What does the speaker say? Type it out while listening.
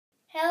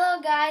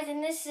guys,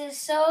 and this is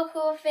So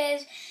Cool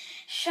Fish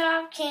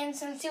Shopkins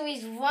from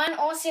Series 1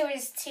 or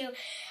Series 2.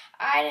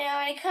 I don't know,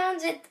 and it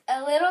comes with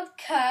a little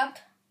cup,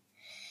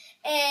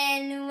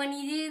 and when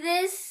you do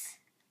this,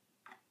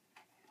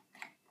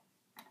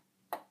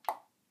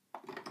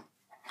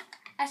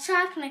 a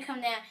shark's gonna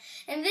come down.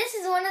 And this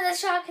is one of the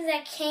Shopkins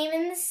that came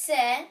in the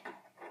set.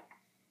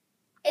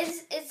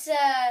 It's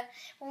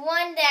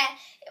one that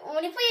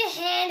when you put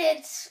your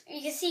hand,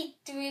 you can see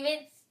through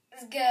it.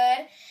 It's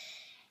good.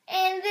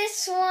 And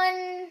this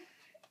one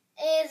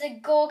is a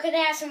gold because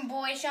it has some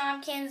boy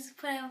Shopkins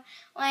put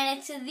on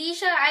it. So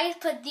these I just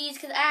put these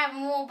because I have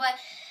more, but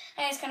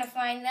I just couldn't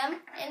find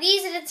them. And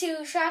these are the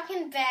two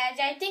Shopkins bags.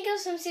 I think it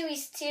was from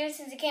Series 2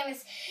 since it came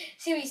with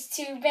Series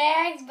 2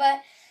 bags,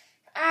 but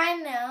I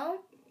know.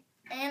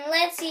 And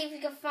let's see if we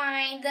can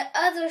find the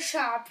other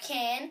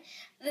Shopkin,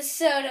 the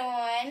soda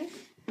one.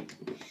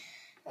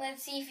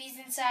 Let's see if he's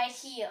inside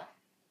here.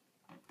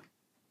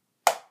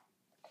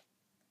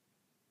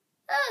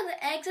 Oh,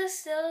 the eggs are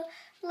still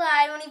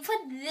alive. When you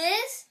put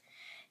this,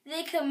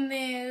 they can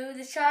move.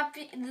 The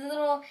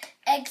little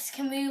eggs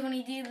can move when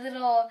you do the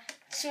little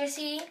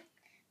swissy.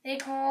 They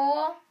can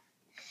roll.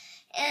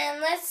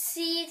 And let's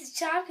see if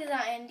the Shopkins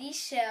are in these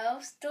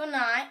shelves. Still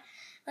not.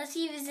 Let's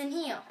see if it's in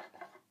here.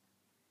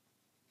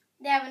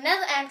 They have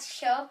another empty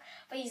shelf,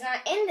 but he's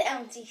not in the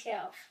empty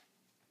shelf.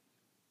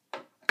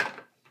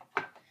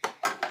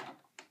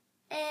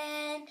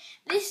 And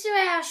this is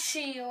where I'll show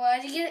you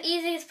was. You can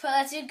easily just put,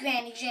 let's do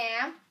Granny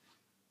Jam.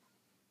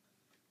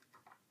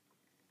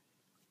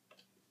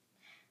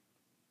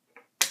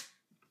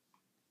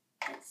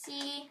 Let's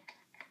see.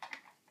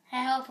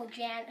 I hope her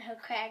jam, her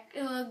crack,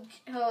 her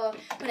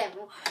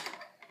whatever.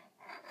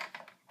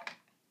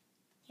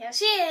 Here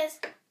she is.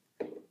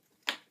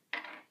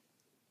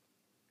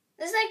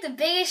 This is like the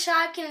biggest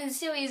Shopkin in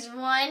Series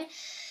 1.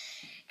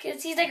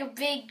 Because he's like a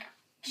big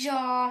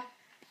jaw.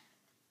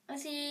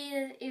 Let's see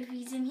if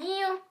he's in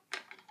here.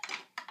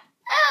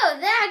 Oh,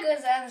 there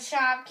goes the other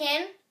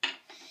Shopkin.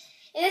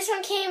 And this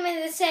one came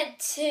in the set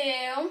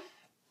too.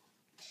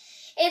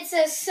 It's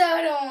a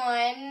soda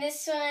one.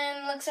 This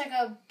one looks like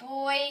a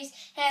boy's.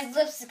 Has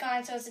lipstick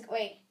on, so it's like,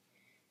 wait.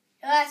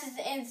 That's his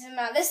instant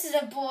mouth. This is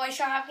a boy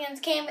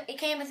Shopkins. It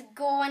came with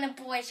gold and a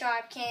boy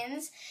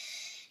Shopkins.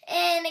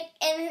 And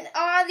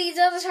all these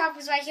other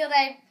Shopkins right here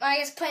that I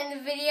just put in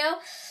the video.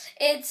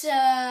 It's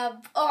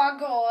all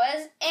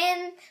girls.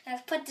 And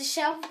let's put the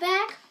shelf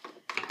back.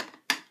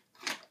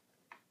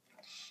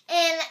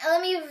 And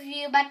let me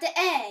review about the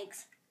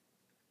eggs.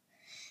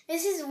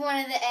 This is one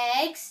of the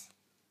eggs.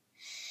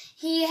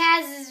 He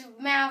has his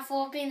mouth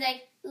open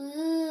like,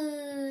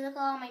 ooh, look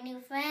at all my new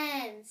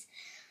friends.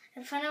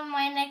 In front of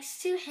mine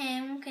next to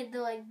him, because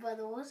they're like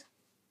brothers.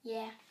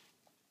 Yeah.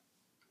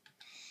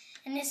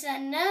 And this is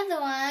another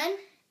one.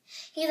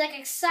 He's like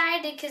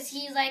excited because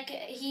he's like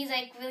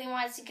really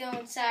wants to go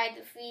inside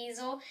the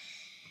freezer.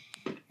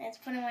 Let's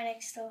put him right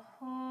next to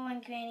her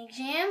and Granny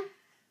Jam.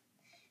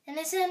 And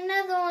this is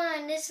another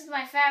one. This is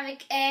my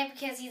favorite egg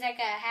because he's like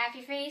a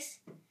happy face.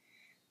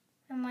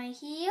 And right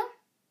here.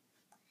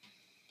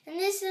 And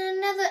this is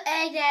another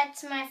egg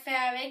that's my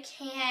favorite.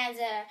 He has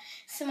a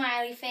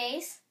smiley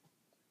face.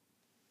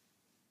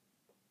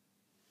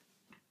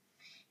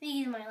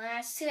 These are my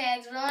last two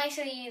eggs, but I'll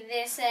show you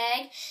this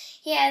egg.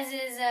 He has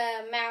his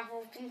mouth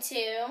open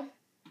too.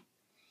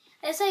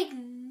 It's like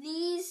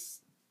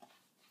these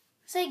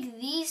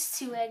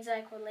two eggs are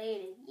like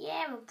related.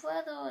 Yeah, but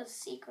brother is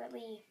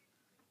secretly,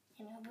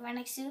 and he'll be right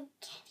next to Candy.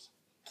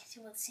 Can't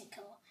see what the same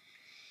color.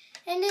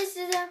 And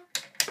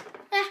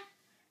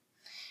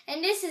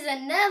this is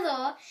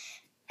another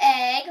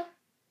egg.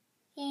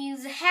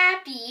 He's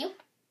happy.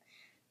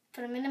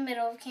 Put him in the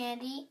middle of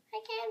Candy. I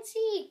can't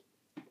see.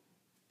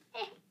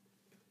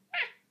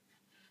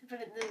 Put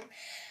it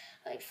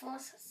like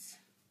forces.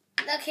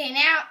 Okay,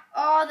 now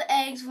all the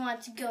eggs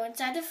want to go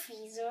inside the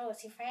freezer.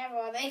 Let's see if I have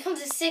all them. It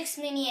comes with 6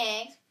 mini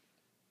eggs.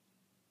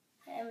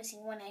 I'm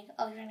missing one egg.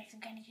 Oh, you're next to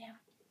Granny Jam.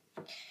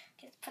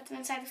 Okay, put them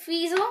inside the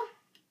freezer.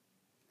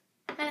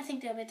 I don't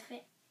think they'll be able to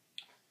fit.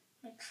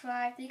 I'm gonna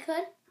try if they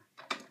could.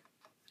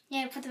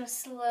 Yeah, put them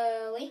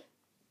slowly.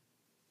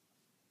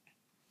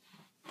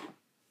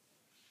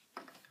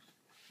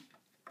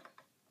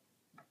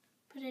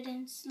 Put it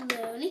in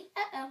slowly.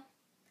 Uh-oh.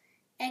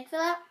 Egg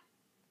fill out.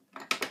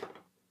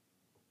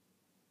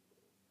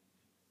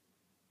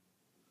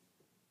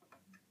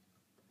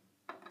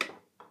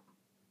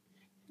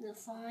 They're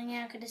falling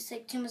out because it's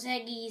like too much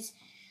eggies.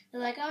 They're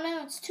like, oh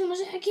no, it's too much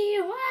eggy.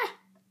 Ah!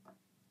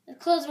 They're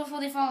close before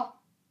they fall.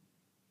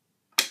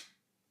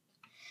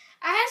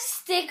 I have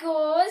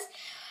stickers,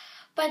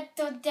 but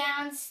they're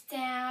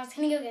downstairs.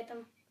 Can you go get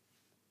them?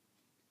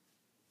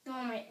 They're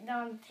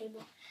on the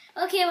table.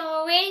 Okay,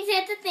 well, we're waiting to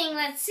get the thing.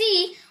 Let's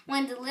see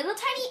when the little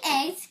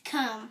tiny eggs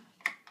come.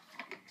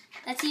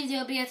 Let's see if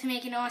they'll be able to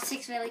make it all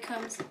 6 really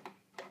comes.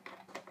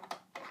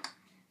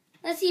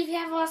 Let's see if you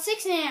have all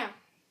 6 now.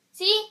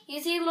 See? You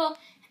see little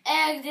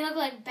eggs. They look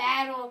like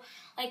bad, or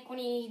like when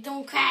you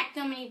don't crack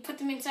them and you put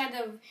them inside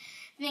the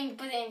thing,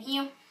 put it in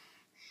here.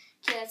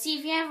 Okay, let's see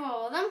if you have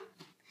all of them.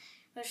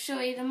 I'll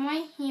show you them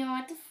right here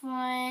at the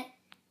front.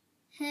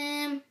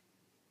 Him.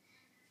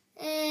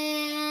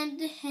 And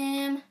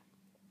him.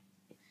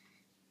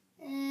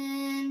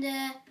 And,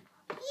 I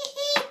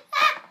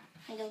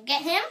go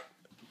get him.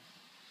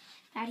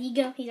 How'd he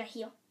go? He's right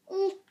here.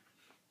 Ooh.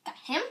 Got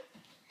him.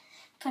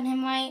 Put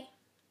him right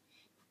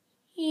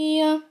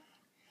here.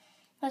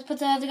 Let's put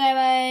the other guy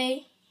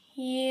right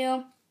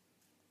here.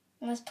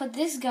 And let's put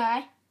this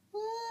guy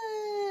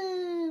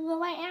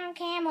right on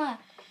camera.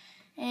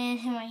 And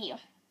him right here.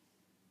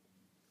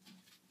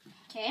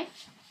 Okay.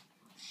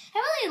 I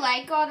really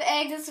like all the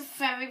eggs. It's a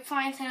favorite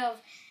point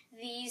of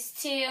these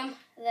two.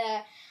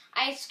 The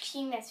ice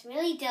cream that's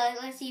really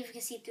delicate. Let's see if you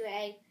can see through the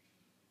egg.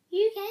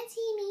 You can't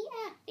see me.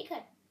 Ah, be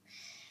good.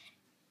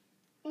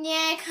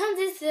 Yeah, it comes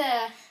with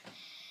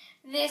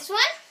this one.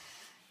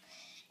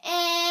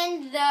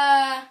 And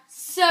the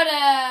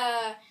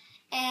soda.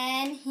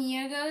 And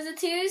here goes the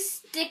two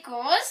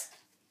stickers.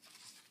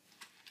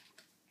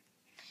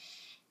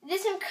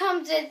 This one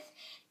comes with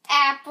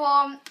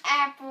apple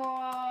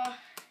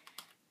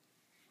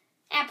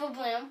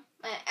bloom.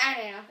 I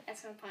don't know.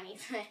 That's not funny.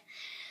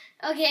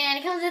 Okay, and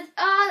it comes with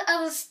all the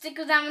other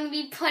stickers I'm going to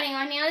be putting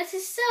on here. This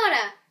is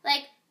soda.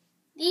 Like,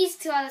 these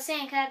two are the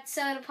same because that's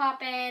Soda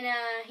Pop and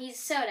he's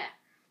soda.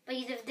 But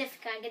he's a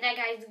different kind. That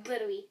guy's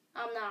glittery.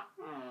 I'm not.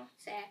 Oh,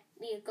 sad.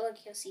 Go look,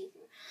 you'll see.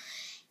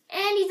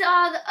 And these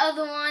are the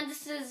other ones.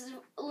 This is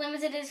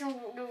limited edition,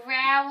 the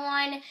rare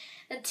one,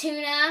 the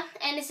tuna.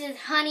 And this is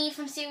honey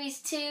from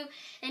series 2.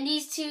 And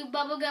these two,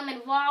 bubblegum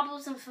and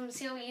wobbles from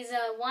series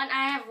 1.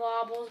 I have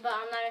wobbles, but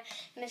I'm not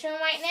going to show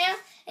them right now.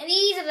 And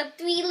these are the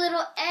 3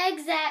 little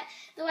eggs that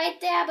are right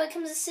there, but it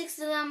comes with 6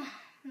 of them.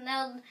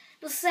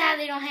 They're sad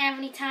they don't have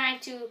any time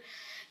to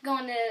go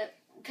on the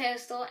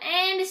pedestal.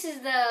 And this is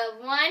the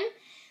one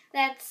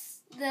that's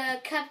the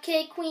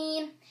cupcake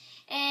queen.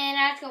 And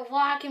I have to go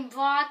walk and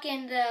block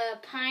in the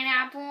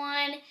pineapple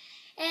one.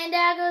 And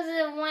that goes to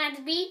the one at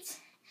the beach.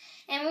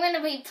 And we're going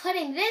to be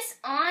putting this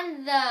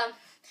on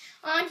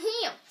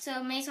here.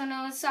 So make sure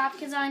no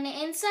Shopkins on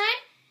the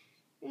inside.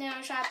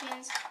 No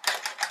Shopkins.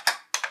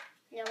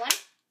 No one.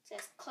 So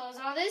let's close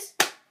all this.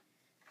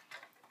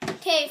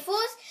 Okay,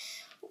 first.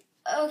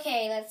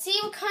 Okay, let's see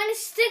what kind of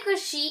sticker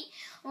sheet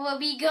will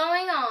be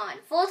going on.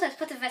 First, let's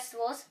put the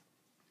vegetables.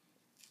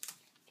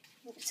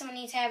 Someone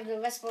needs to have the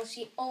vegetable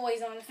sheet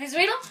always on the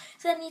refrigerator.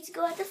 So that needs to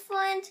go at the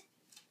front.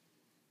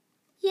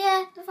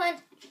 Yeah, the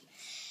front.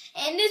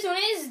 And this one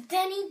is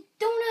Denny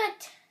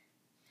Donut.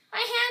 I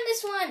have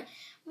this one,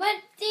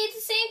 but it's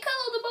the same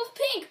color. They're both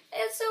pink.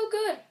 It's so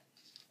good.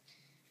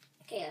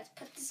 Okay, let's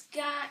put this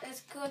guy.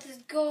 Let's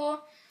go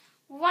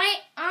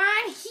right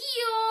on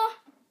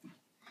here.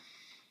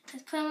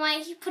 Let's put him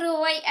right. Put it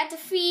right at the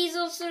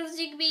freezer so that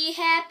you can be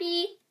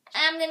happy.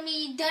 I'm gonna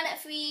be donut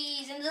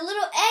freeze and the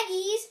little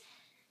eggies.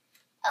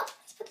 Oh,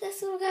 let's put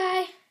this little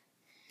guy.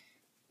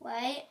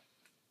 Wait.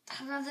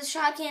 How about the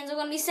Shopkins? We're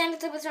going to be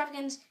sensitive with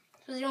Shopkins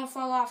so they don't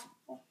fall off.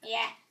 Oh,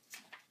 yeah.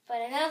 Put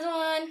another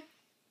one.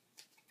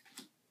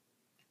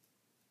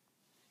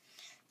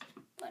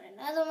 Put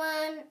another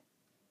one.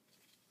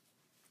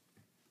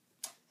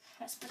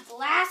 Let's put the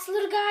last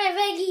little guy of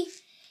Eggie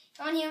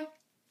on here.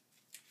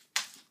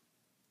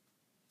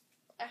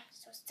 Ah,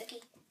 so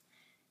sticky.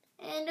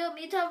 And it'll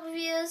be top of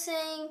you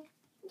saying,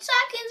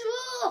 Shopkins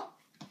rule.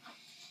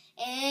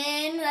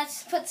 And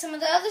let's put some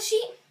of the other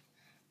sheet.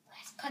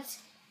 Let's put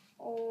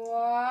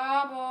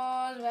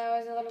wobbles. Where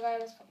was the little guy?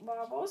 Let's put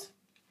wobbles.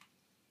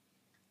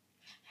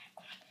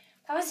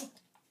 How is he?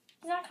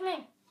 He's not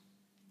coming.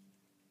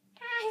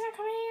 He's not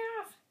coming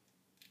off.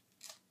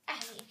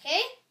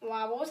 Okay,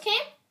 wobbles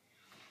came.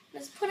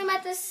 Let's put him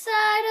at the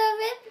side of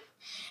it.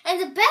 And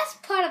the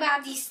best part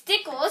about these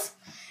stickers,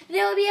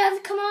 they'll be able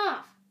to come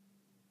off.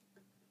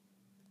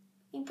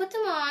 You put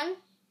them on.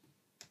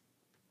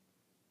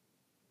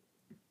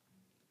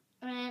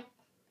 And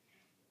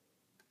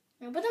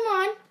put them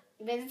on.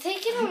 You better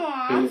take them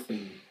off.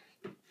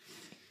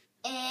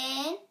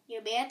 And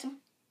you better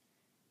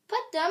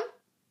put them.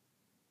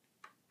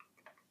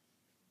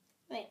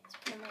 Wait, let's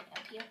put them right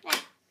up here.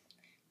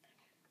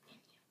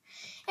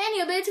 And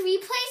you'll be able to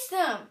replace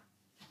them.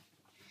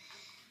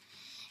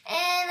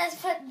 And let's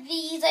put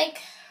these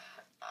like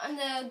on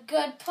the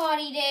good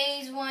party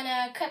days when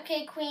a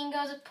cupcake queen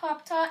goes with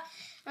Pop Tart.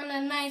 On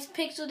a nice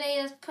pixel day,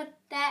 let's put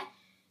that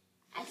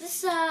at the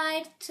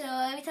side, so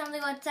every time they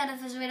go outside of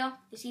the refrigerator,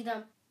 you see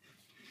them.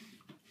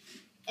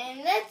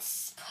 And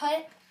let's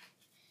put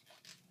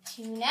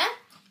tuna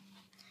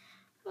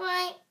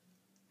right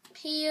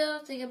here.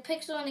 Take a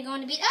picture and they go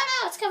on the beach.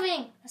 Oh no, it's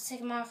coming! Let's take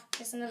them off.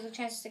 There's another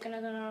chance to take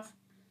another one off.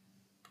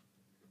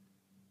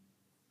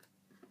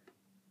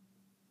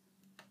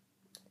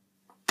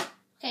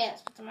 Okay,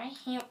 let's put them right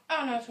here.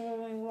 Oh no, it's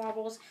rolling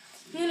wobbles.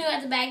 You know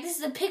at the back. This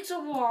is a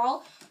pixel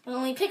wall. Where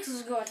only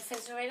pixels go at the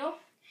refrigerator.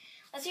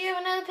 Let's see if we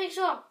have another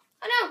picture. Oh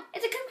no,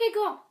 it's a cupcake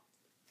girl.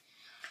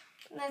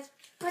 Let's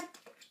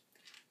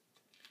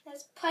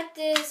put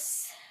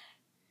this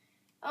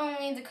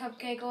only the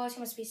cupcake girl. She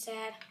must be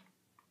sad.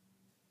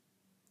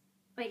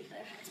 Wait,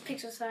 it's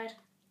pixel side.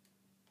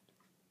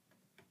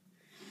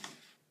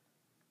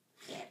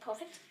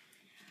 perfect.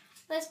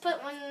 Let's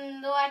put one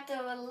at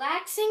the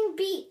relaxing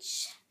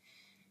beach.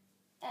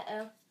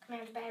 Uh-oh. Come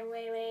out the bad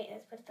way. Wait.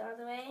 Let's put it the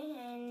other way.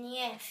 And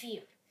yeah,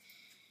 phew.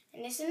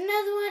 And there's another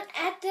one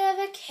at the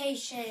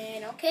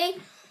vacation, okay?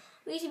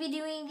 We should be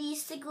doing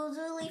these stickles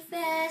really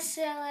fast.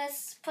 So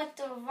let's put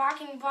the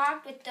rocking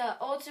block with the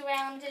ultra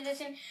round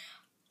edition.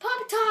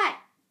 Pop Tart!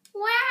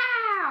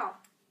 Wow!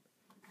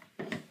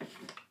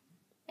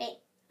 Wait.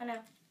 Oh no.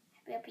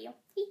 Up here.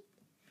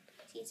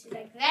 See, it's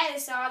like that.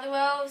 It's all the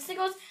row of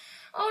stickles.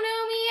 Oh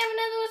no, we have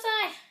another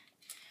side.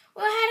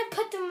 Well, I had to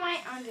put them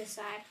right on this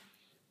side.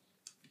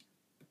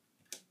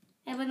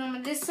 I put them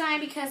on this side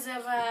because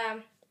of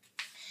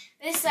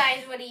this side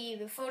is what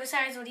the photo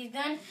side is what he's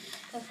done.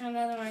 Let's put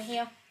another one right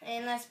here.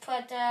 And let's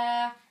put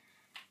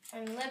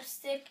some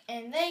lipstick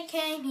and they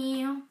came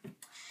here.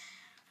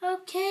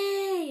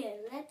 Okay,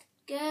 let's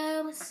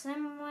go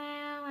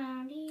somewhere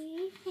around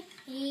here.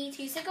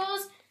 2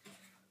 stickles.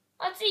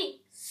 Let's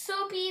see.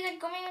 Soapy, they're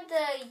going with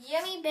the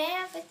yummy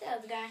bath with the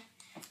other guy.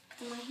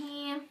 Put my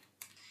hand.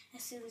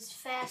 Let's do this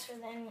faster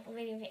than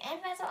video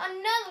and faster.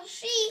 Another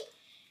sheet.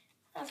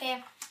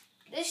 Okay.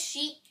 This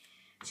sheet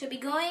should be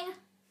going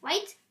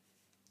right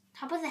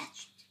top of that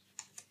sheet.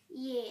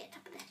 Yeah,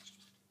 top of that sheet.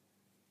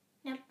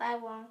 Nope,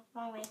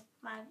 wrong way.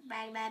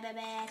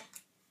 Bad.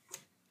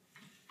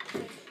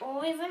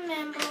 Always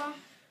remember.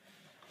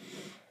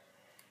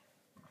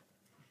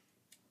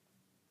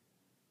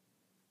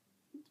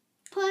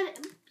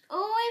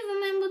 Always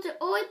remember to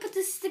always put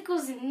the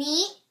stickles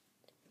neat.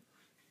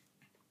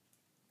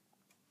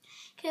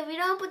 Okay, if you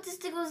don't put the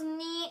stickles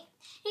neat,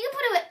 you can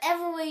put it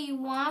whatever way you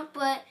want,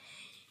 but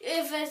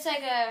if it's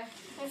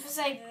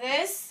like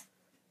this,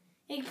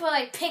 you can put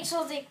like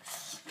pixels. Like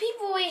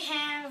people always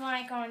have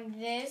like on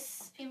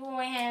this. People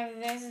always have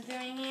this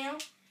doing here.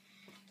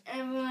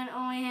 Everyone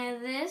always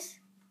has this.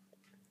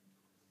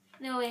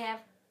 They always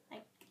have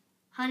like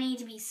honey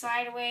to be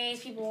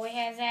sideways. People always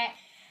have that.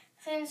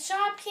 Since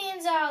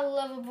Shopkins are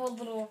lovable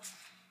little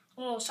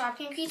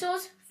Shopkins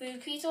creatures,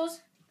 food creatures,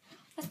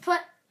 let's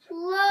put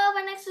love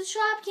right next to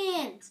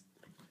Shopkins.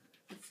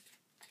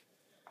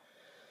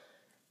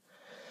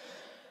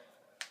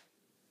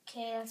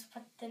 Okay, let's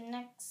put the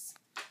next.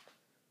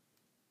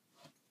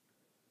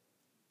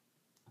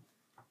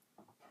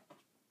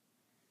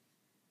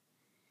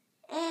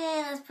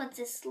 And let's put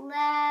this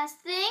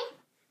last thing.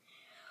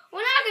 We're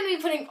not going to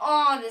be putting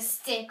all the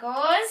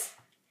stickers.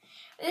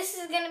 This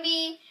is going to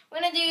be, we're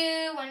going to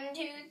do 1,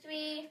 2,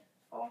 3,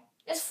 4.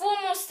 There's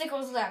 4 more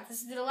stickers left.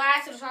 This is the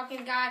last of the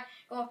Shopkins guide.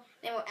 Well,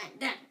 then we'll end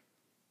done.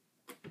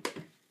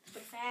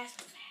 Put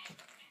fast.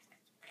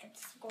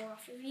 Let's go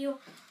off your view.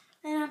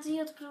 And after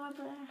you, to put my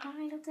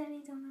behind up there,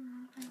 you don't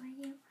know right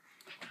here.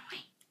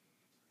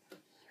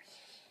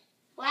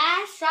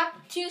 Last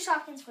 2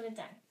 Shopkins for the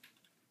done.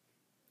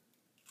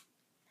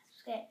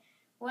 Okay,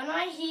 one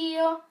right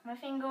here, my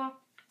finger,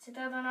 take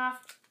the other one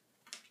off,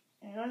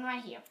 and one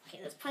right here.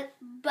 Okay, let's put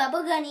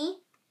Bubble Gunny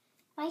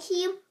right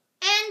here.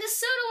 And the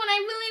soda one, I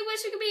really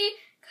wish it could be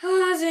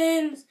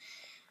cousins.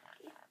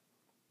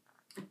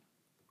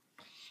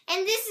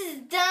 And this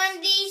is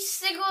done. These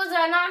stickers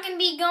are not going to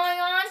be going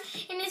on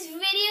in this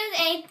video.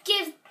 And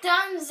give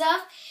thumbs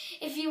up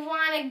if you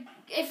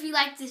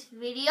like this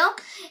video.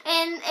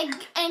 And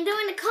down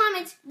in the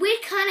comments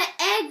which kind of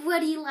egg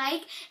would you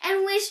like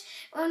and which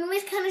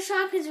kind of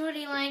Shopkins would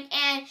you like,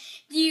 and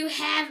do you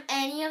have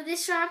any of the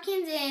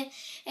Shopkins,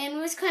 and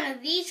which kind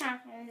of these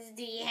Shopkins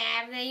do you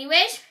have that you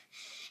wish?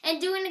 And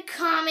do in the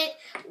comment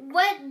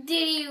what do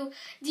you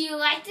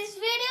like this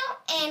video,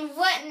 and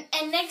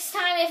next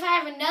time if I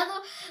have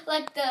another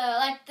like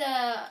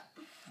the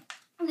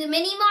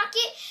mini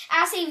market,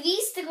 I'll save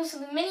these stickers for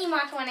the mini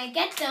market when I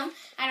get them.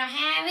 I don't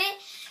have it.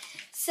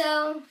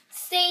 So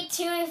stay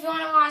tuned if you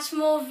want to watch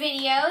more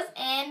videos,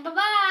 and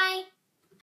bye-bye.